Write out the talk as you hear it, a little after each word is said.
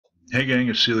Hey gang,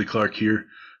 it's Sealy Clark here.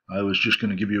 I was just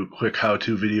going to give you a quick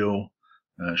how-to video,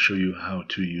 show you how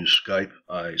to use Skype.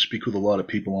 I speak with a lot of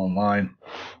people online,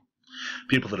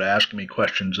 people that ask me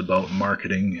questions about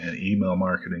marketing and email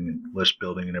marketing and list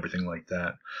building and everything like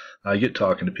that. I get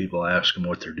talking to people, I ask them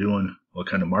what they're doing, what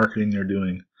kind of marketing they're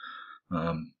doing,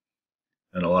 and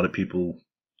a lot of people,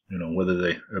 whether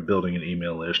they are building an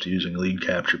email list using lead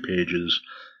capture pages,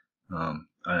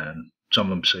 and some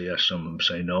of them say yes, some of them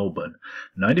say no, but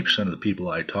 90% of the people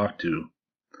I talk to,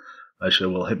 I say,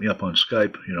 well, hit me up on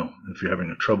Skype, if you're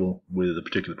having trouble with a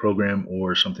particular program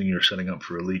or something you're setting up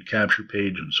for a lead capture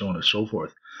page and so on and so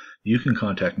forth. You can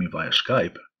contact me via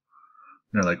Skype.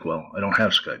 And they're like, well, I don't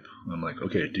have Skype. I'm like,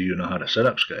 okay, do you know how to set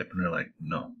up Skype? And they're like,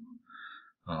 no.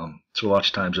 So lots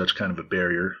of times that's kind of a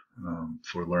barrier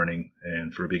for learning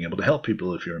and for being able to help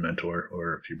people if you're a mentor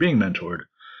or if you're being mentored.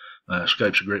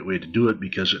 Skype's a great way to do it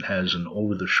because it has an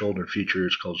over-the-shoulder feature.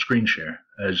 It's called screen share.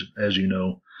 As you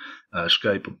know,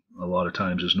 Skype a lot of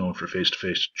times is known for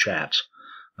face-to-face chats,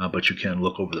 but you can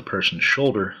look over the person's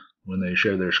shoulder when they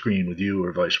share their screen with you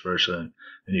or vice versa,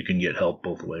 and you can get help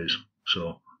both ways.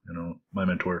 So, my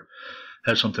mentor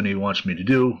has something he wants me to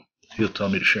do. He'll tell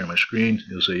me to share my screen.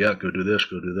 He'll say, yeah, go do this,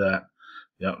 go do that.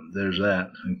 Yeah, there's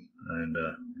that. And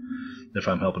if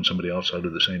I'm helping somebody else, I'll do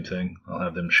the same thing. I'll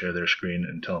have them share their screen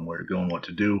and tell them where to go and what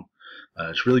to do.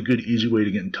 It's a really good, easy way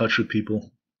to get in touch with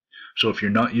people. So if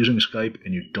you're not using Skype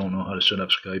and you don't know how to set up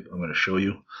Skype, I'm going to show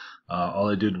you. All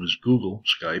I did was Google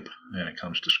Skype, and it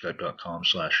comes to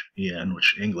skype.com/en,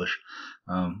 which is English.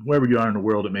 Wherever you are in the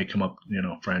world, it may come up,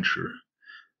 French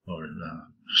or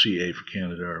CA for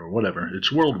Canada or whatever.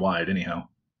 It's worldwide anyhow.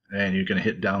 And you're going to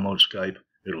hit download Skype.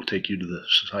 It'll take you to the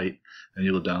site, and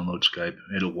you'll download Skype.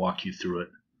 It'll walk you through it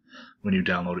when you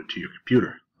download it to your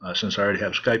computer. Since I already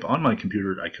have Skype on my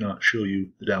computer, I cannot show you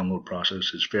the download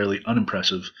process. It's fairly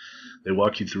unimpressive. They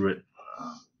walk you through it.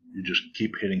 You just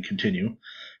keep hitting continue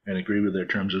and agree with their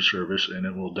terms of service, and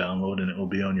it will download, and it will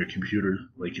be on your computer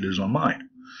like it is on mine.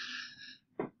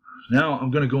 Now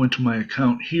I'm going to go into my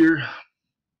account here,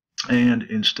 and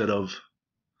instead of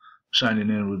signing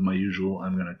in with my usual,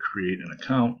 I'm going to create an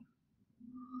account.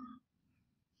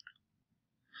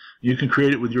 You can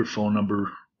create it with your phone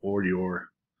number or your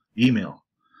email.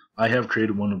 I have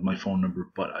created one with my phone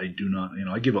number, but I do not,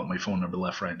 I give out my phone number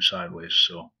left, right, and sideways,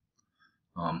 so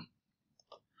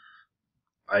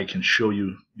I can show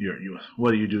you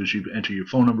what you do is you enter your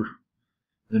phone number,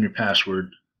 then your password,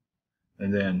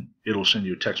 and then it'll send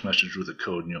you a text message with a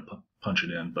code, and you'll punch it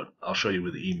in, but I'll show you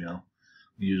with the email.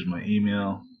 Use my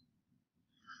email.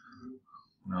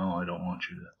 No, I don't want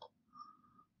you to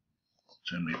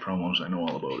send me promos. I know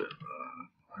all about it.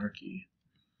 Marky.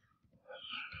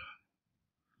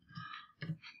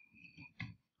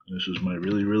 This is my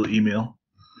really real email.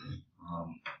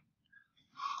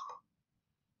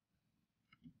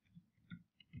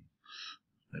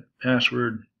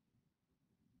 Password.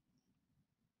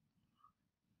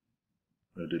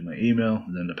 I did my email,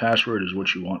 and then the password is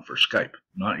what you want for Skype,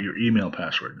 not your email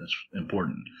password. That's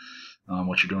important.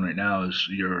 What you're doing right now is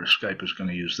your Skype is going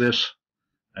to use this,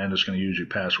 and it's going to use your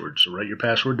password. So write your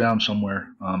password down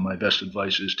somewhere. My best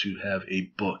advice is to have a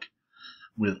book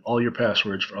with all your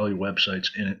passwords for all your websites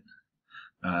in it.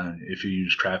 If you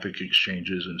use traffic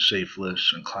exchanges and safe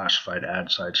lists and classified ad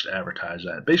sites to advertise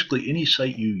that, basically any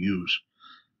site you use,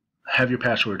 have your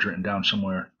passwords written down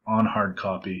somewhere on hard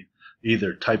copy.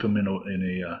 Either type them in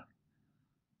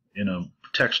a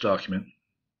text document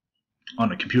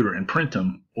on a computer and print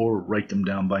them, or write them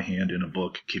down by hand in a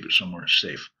book. Keep it somewhere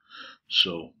safe.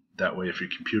 So that way, if your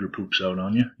computer poops out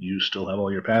on you, you still have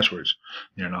all your passwords.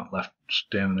 You're not left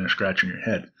standing there scratching your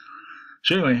head.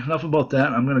 So anyway, enough about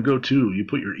that. I'm going to go to, you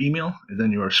put your email and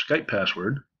then your Skype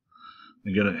password.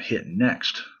 You're going to hit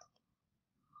next.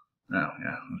 Oh,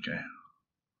 yeah, okay.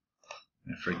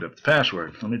 I freaked up the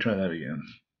password. Let me try that again.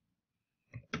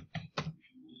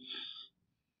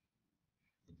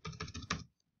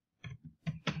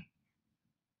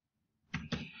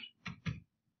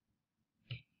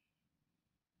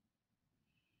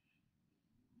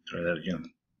 Try that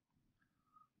again.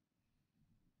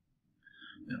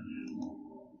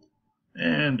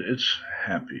 And it's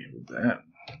happy with that.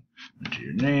 Enter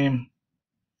your name.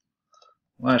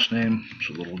 Last name is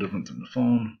a little different than the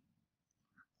phone.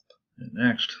 And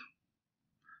next.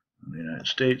 In the United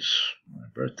States. My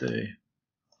birthday.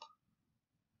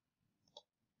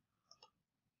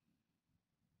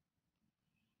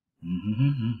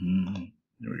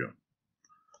 There we go.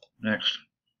 Next.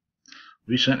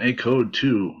 We sent a code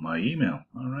to my email.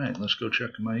 Alright, let's go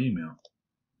check my email.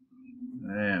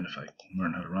 And if I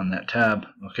learn how to run that tab,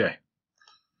 okay.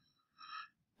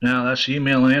 Now that's the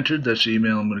email I entered. That's the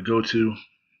email I'm going to go to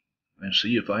and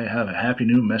see if I have a happy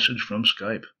new message from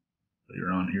Skype. So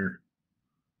you're on here.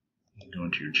 Go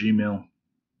into your Gmail.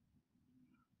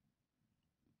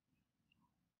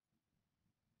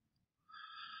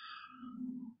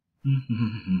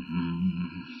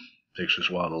 Takes this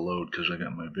a while to load because I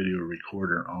got my video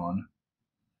recorder on.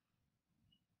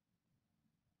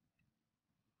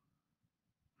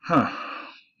 Huh.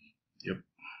 Yep.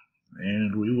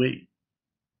 And we wait.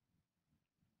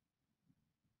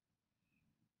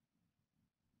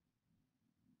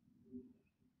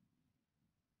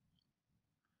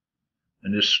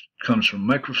 And this comes from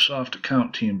Microsoft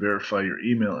account team. Verify your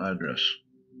email address.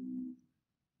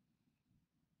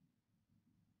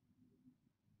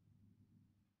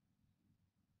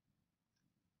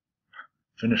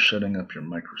 Finish setting up your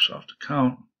Microsoft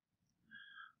account.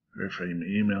 Verify your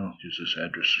email. Use this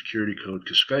address security code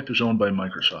because Skype is owned by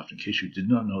Microsoft. In case you did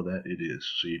not know that, it is.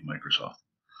 See, Microsoft.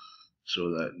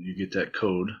 So that you get that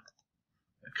code.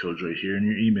 That code's right here in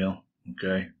your email.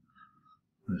 Okay.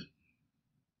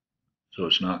 So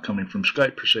it's not coming from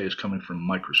Skype per se, it's coming from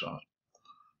Microsoft.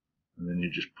 And then you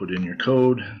just put in your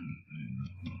code.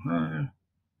 Yeah,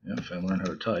 if I learn how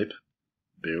to type,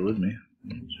 bear with me.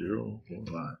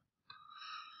 045.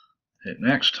 Hit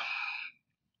next.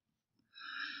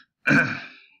 It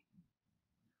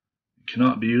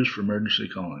cannot be used for emergency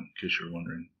calling, in case you're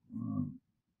wondering.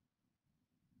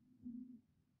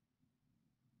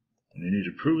 You need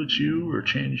to prove it's you or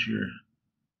change your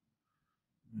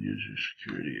user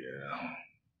security. Yeah.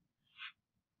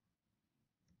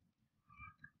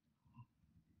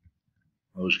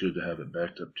 Always good to have it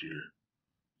backed up to your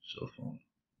cell phone.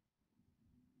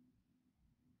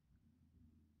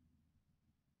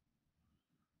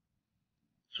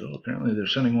 So apparently they're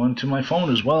sending one to my phone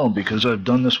as well because I've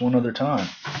done this one other time.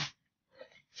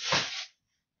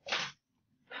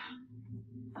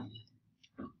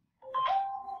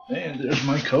 And there's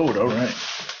my code. All right.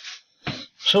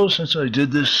 So since I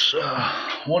did this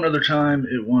one other time,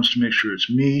 it wants to make sure it's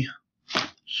me.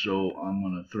 So I'm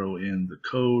going to throw in the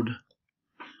code.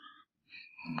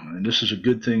 And this is a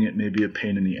good thing. It may be a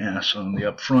pain in the ass on the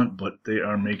upfront, but they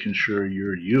are making sure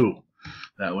you're you.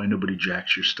 That way nobody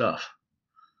jacks your stuff.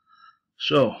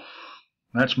 So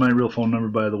that's my real phone number,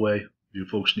 by the way. If you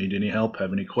folks need any help,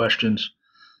 have any questions,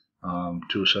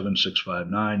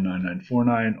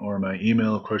 207-659-9949, or my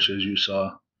email, of course, as you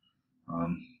saw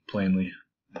plainly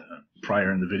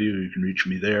prior in the video, you can reach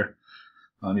me there.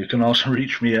 You can also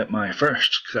reach me at my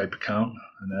first Skype account,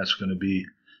 and that's going to be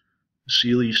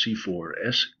Seely C4,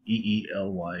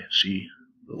 S-E-E-L-Y-C,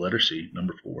 the letter C,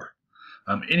 number 4.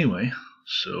 Anyway,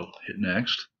 so hit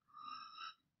next.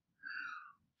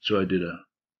 So I did a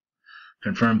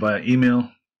confirm via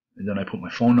email, and then I put my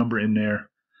phone number in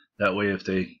there. That way, if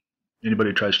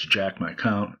anybody tries to jack my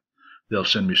account, they'll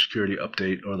send me a security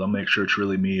update, or they'll make sure it's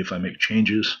really me if I make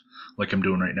changes. Like I'm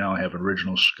doing right now, I have an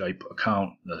original Skype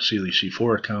account, the Seely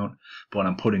C4 account, but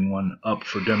I'm putting one up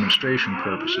for demonstration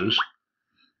purposes.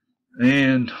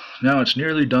 And now it's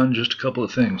nearly done, just a couple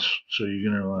of things. So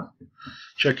you're going to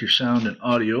check your sound and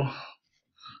audio.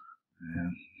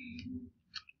 And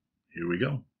here we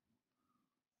go.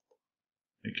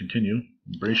 And continue.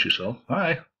 Brace yourself.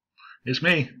 Hi, it's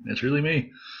me. It's really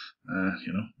me.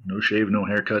 No shave, no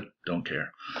haircut, don't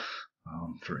care.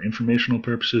 For informational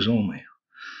purposes only.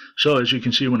 So as you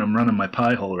can see when I'm running my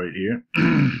pie hole right here,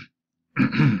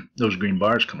 those green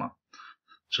bars come up.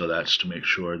 So that's to make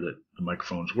sure that the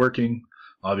microphone's working.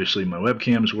 Obviously my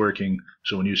webcam's working,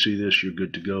 so when you see this, you're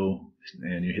good to go.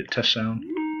 And you hit test sound.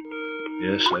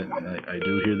 Yes, I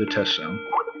do hear the test sound.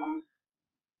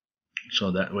 So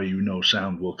that way you know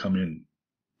sound will come in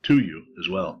to you as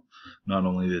well. Not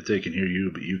only that they can hear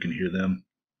you, but you can hear them.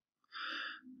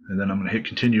 And then I'm going to hit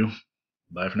continue.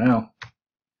 Bye for now.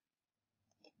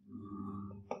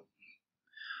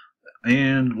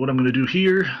 And what I'm going to do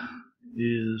here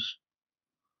is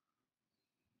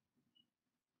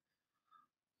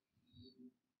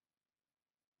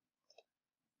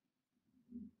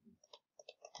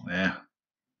I'm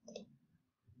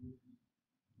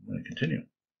going to continue.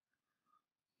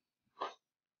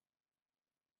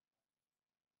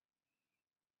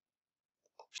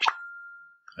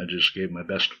 I just gave my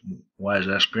best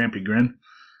wise-ass Grampy grin.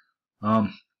 I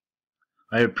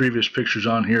have previous pictures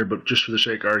on here, but just for the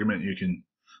sake of argument, you can,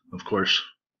 of course,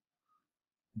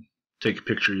 take a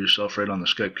picture of yourself right on the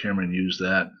Skype camera and use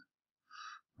that.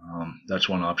 That's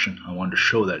one option. I wanted to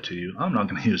show that to you. I'm not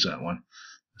going to use that one.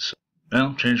 So,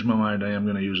 well, changed my mind. I am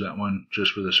going to use that one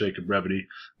just for the sake of brevity.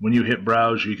 When you hit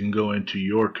browse, you can go into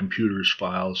your computer's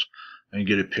files and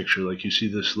get a picture. Like you see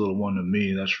this little one of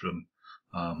me, that's from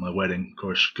my wedding, of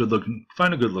course. Good looking.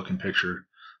 Find a good looking picture.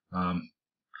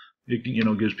 It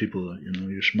gives people,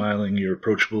 you're smiling, you're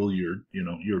approachable,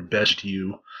 you're best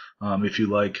you, if you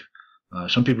like.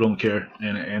 Some people don't care,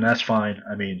 and that's fine.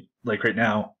 I mean, like right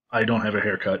now, I don't have a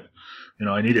haircut.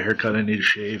 I need a haircut, I need a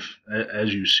shave,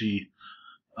 as you see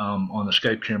on the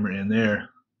Skype camera in there.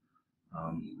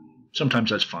 Sometimes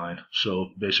that's fine.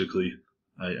 So basically,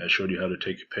 I showed you how to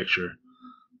take a picture,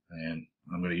 and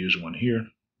I'm going to use one here.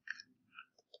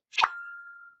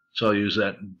 So I'll use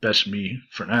that best me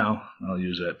for now. I'll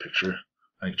use that picture.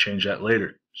 I can change that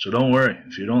later. So don't worry.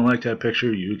 If you don't like that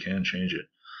picture, you can change it.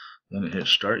 Then hit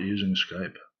start using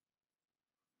Skype.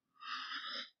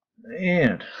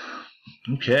 And,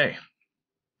 okay.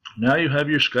 Now you have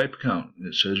your Skype account.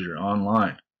 It says you're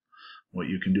online. What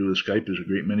you can do with Skype is a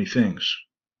great many things.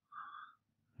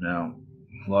 Now,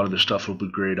 a lot of the stuff will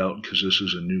be grayed out because this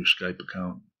is a new Skype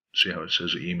account. See how it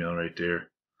says email right there?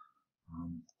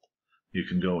 You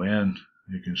can go in,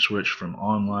 you can switch from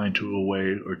online to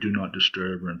away or do not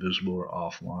disturb or invisible or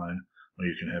offline, or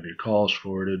you can have your calls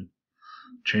forwarded,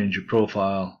 change your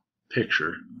profile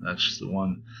picture. That's the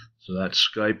one. So that's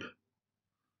Skype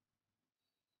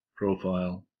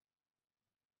profile.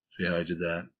 See how I did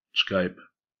that? Skype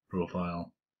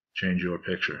profile, change your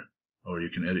picture, or you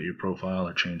can edit your profile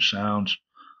or change sounds,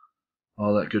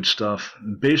 all that good stuff.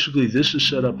 And basically, this is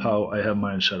set up how I have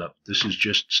mine set up. This is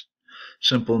just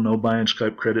simple, no buying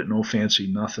Skype credit, no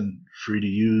fancy, nothing, free to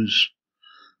use.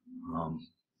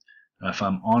 If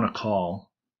I'm on a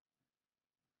call,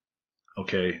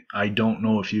 okay, I don't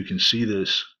know if you can see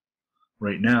this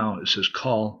right now. It says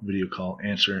call, video call,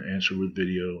 answer, answer with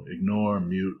video, ignore,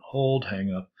 mute, hold,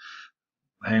 hang up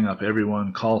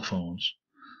everyone, call phones,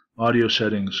 audio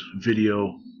settings,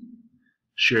 video,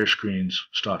 share screens,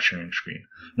 stop sharing screen.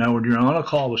 Now when you're on a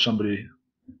call with somebody,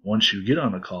 once you get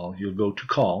on a call, you'll go to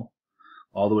call,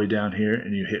 all the way down here,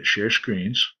 and you hit share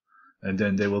screens, and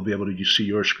then they will be able to see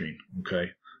your screen. Okay,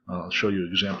 I'll show you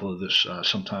an example of this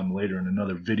sometime later in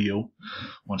another video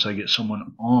once I get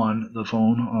someone on the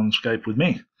phone on Skype with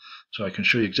me, so I can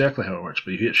show you exactly how it works.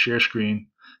 But you hit share screen,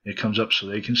 it comes up so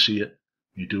they can see it.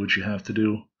 You do what you have to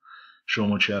do, show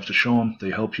them what you have to show them, they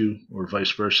help you, or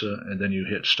vice versa, and then you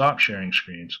hit stop sharing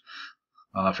screens.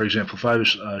 For example, if I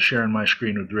was sharing my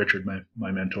screen with Richard,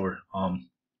 my mentor,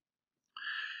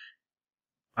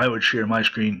 I would share my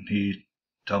screen. He'd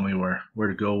tell me where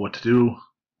to go, what to do,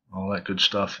 all that good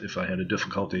stuff if I had a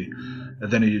difficulty.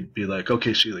 And then he'd be like,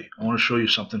 okay, Seeley, I want to show you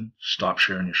something. Stop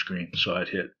sharing your screen. So I'd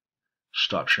hit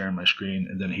stop sharing my screen,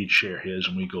 and then he'd share his,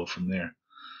 and we go from there.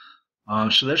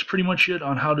 So that's pretty much it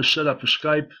on how to set up a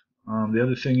Skype. The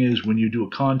other thing is when you do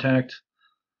a contact,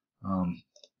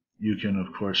 you can,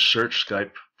 of course, search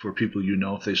Skype for people you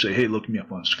know. If they say, hey, look me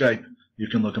up on Skype, you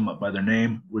can look them up by their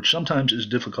name, which sometimes is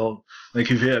difficult.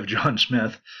 Like if you have John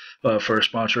Smith for a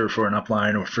sponsor, or for an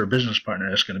upline, or for a business partner,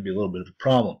 that's going to be a little bit of a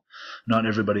problem. Not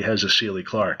everybody has a Seeley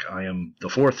Clark. I am the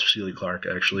 4th Seeley Clark,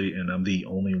 actually, and I'm the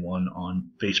only one on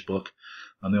Facebook.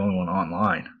 I'm the only one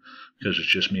online because it's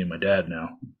just me and my dad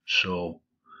now. So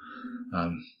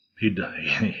he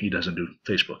doesn't do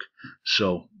Facebook.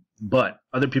 So, but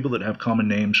other people that have common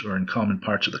names or in common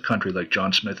parts of the country, like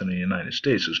John Smith in the United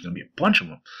States, there's going to be a bunch of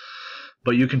them.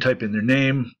 But you can type in their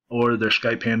name or their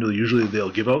Skype handle. Usually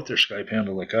they'll give out their Skype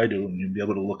handle like I do, and you'll be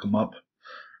able to look them up.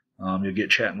 You'll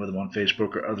get chatting with them on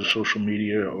Facebook or other social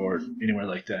media or anywhere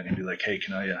like that, and you'll be like, hey,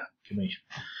 can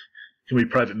we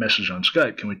private message on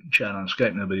Skype? Can we chat on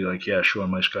Skype? And they'll be like, yeah, sure,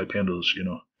 my Skype handle is,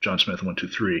 John Smith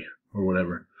 123 or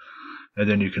whatever. And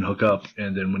then you can hook up,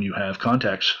 and then when you have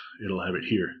contacts, it'll have it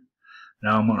here.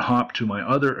 Now I'm going to hop to my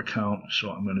other account, so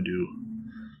I'm going to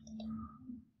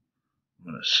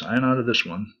sign out of this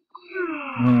one.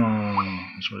 Oh,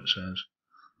 that's what it says.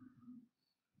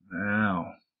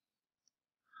 Now,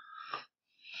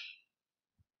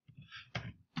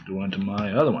 go into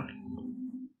my other one.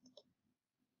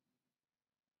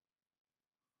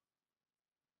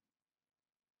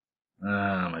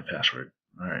 My password.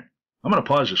 All right. I'm going to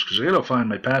pause this because I got to find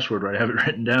my password where I have it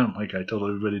written down like I told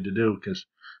everybody to do, because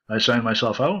I signed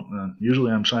myself out.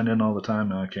 Usually I'm signed in all the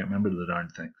time, and I can't remember the darn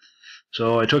thing.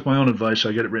 So I took my own advice.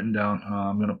 I get it written down.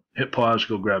 I'm going to hit pause,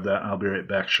 go grab that, and I'll be right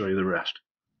back to show you the rest.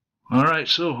 All right,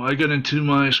 so I got into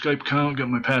my Skype account, got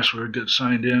my password, got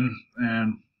signed in,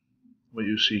 and what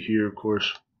you see here, of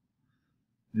course,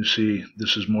 you see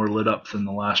this is more lit up than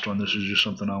the last one. This is just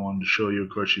something I wanted to show you. Of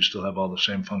course, you still have all the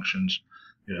same functions.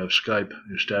 You have Skype,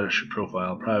 your status, your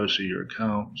profile, privacy, your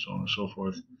account, so on and so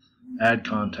forth. Add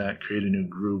contact, create a new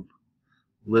group,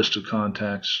 list of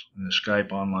contacts, and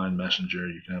Skype online messenger.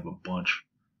 You can have a bunch.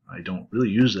 I don't really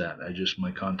use that.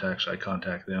 My contacts, I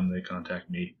contact them, they contact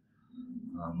me.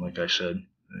 Like I said,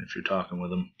 if you're talking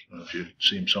with them, if you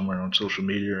see them somewhere on social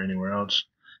media or anywhere else,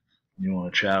 and you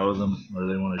want to chat with them, or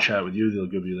they want to chat with you, they'll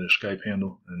give you their Skype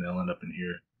handle, and they'll end up in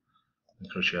here.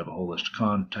 Of course, you have a whole list of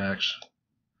contacts,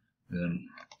 and then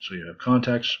so you have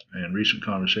contacts and recent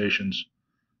conversations.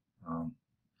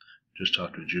 Just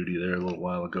talked to Judy there a little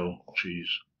while ago. She's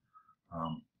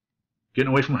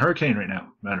getting away from a hurricane right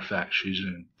now. Matter of fact, she's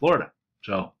in Florida.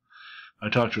 So I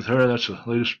talked with her. That's the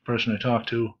latest person I talked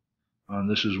to.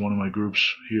 This is one of my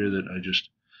groups here that I just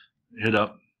hit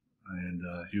up. And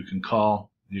you can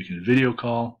call, you can video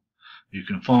call, you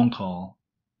can phone call,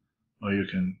 or you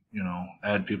can,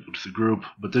 add people to the group.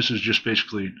 But this is just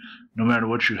basically, no matter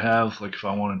what you have, like if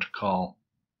I wanted to call,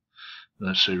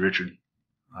 let's say Richard,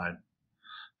 I'd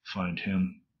find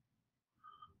him.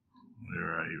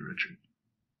 Where are you, Richard?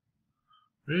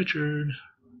 Richard.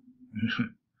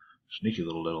 Sneaky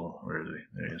little devil. Where is he?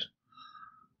 There he is.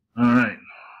 Alright.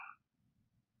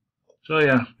 So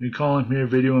yeah, you call him here,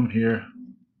 video him here,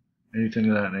 anything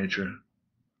of that nature.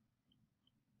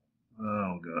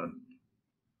 Oh God.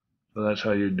 So that's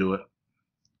how you do it.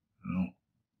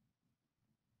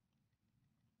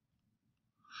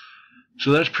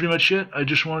 So that's pretty much it. I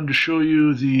just wanted to show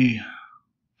you the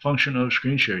function of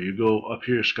screen share. You go up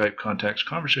here, Skype, contacts,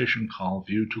 conversation, call,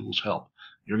 view, tools, help.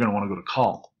 You're going to want to go to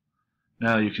call.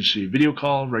 Now you can see video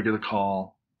call, regular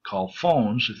call, call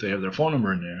phones. If they have their phone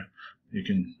number in there, you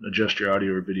can adjust your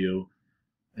audio or video.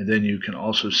 And then you can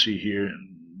also see here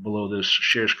below this,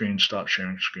 share screen, stop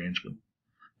sharing screens. But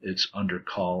it's under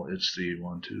call. It's the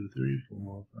 1, 2, 3,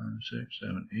 4, 5, 6,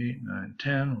 7, 8, 9,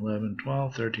 10, 11,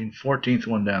 12, 13, 14th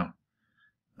one down.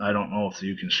 I don't know if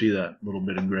you can see that little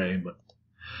bit in gray, but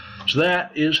so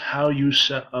that is how you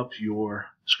set up your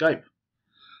Skype.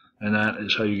 And that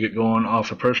is how you get going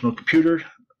off a personal computer.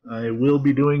 I will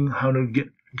be doing how to get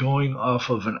going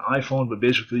off of an iPhone, but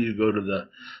basically you go to the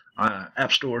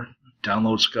App Store,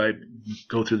 download Skype,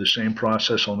 go through the same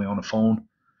process only on a phone.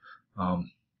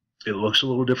 It looks a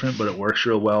little different, but it works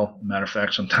real well. Matter of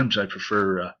fact, sometimes I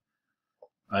prefer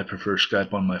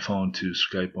Skype on my phone to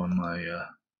Skype on my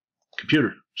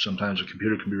computer. Sometimes a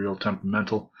computer can be real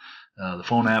temperamental. The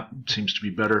phone app seems to be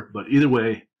better, but either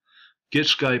way, get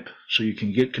Skype so you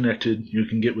can get connected. You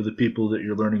can get with the people that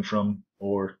you're learning from,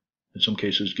 or in some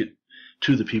cases get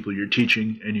to the people you're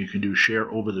teaching, and you can do share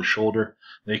over the shoulder.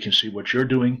 They can see what you're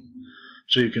doing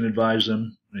so you can advise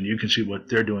them, and you can see what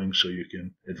they're doing so you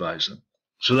can advise them.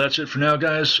 So that's it for now,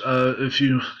 guys. If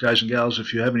you guys and gals,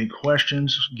 if you have any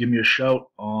questions, give me a shout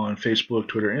on Facebook,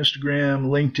 Twitter, Instagram,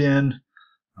 LinkedIn.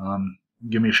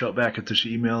 Give me a shout back at this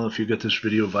email if you get this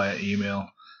video via email.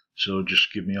 So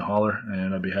just give me a holler,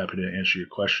 and I'd be happy to answer your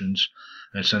questions.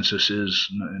 And since this is,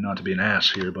 not to be an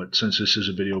ass here, but since this is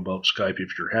a video about Skype,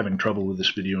 if you're having trouble with this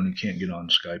video and you can't get on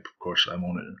Skype, of course, I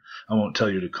won't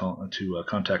tell you to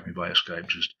contact me via Skype.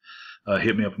 Just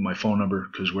hit me up with my phone number,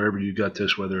 because wherever you got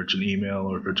this, whether it's an email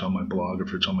or if it's on my blog or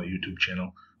if it's on my YouTube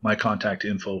channel, my contact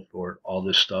info for all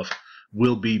this stuff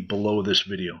will be below this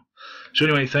video. So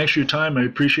anyway, thanks for your time. I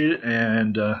appreciate it,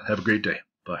 and have a great day.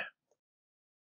 Bye.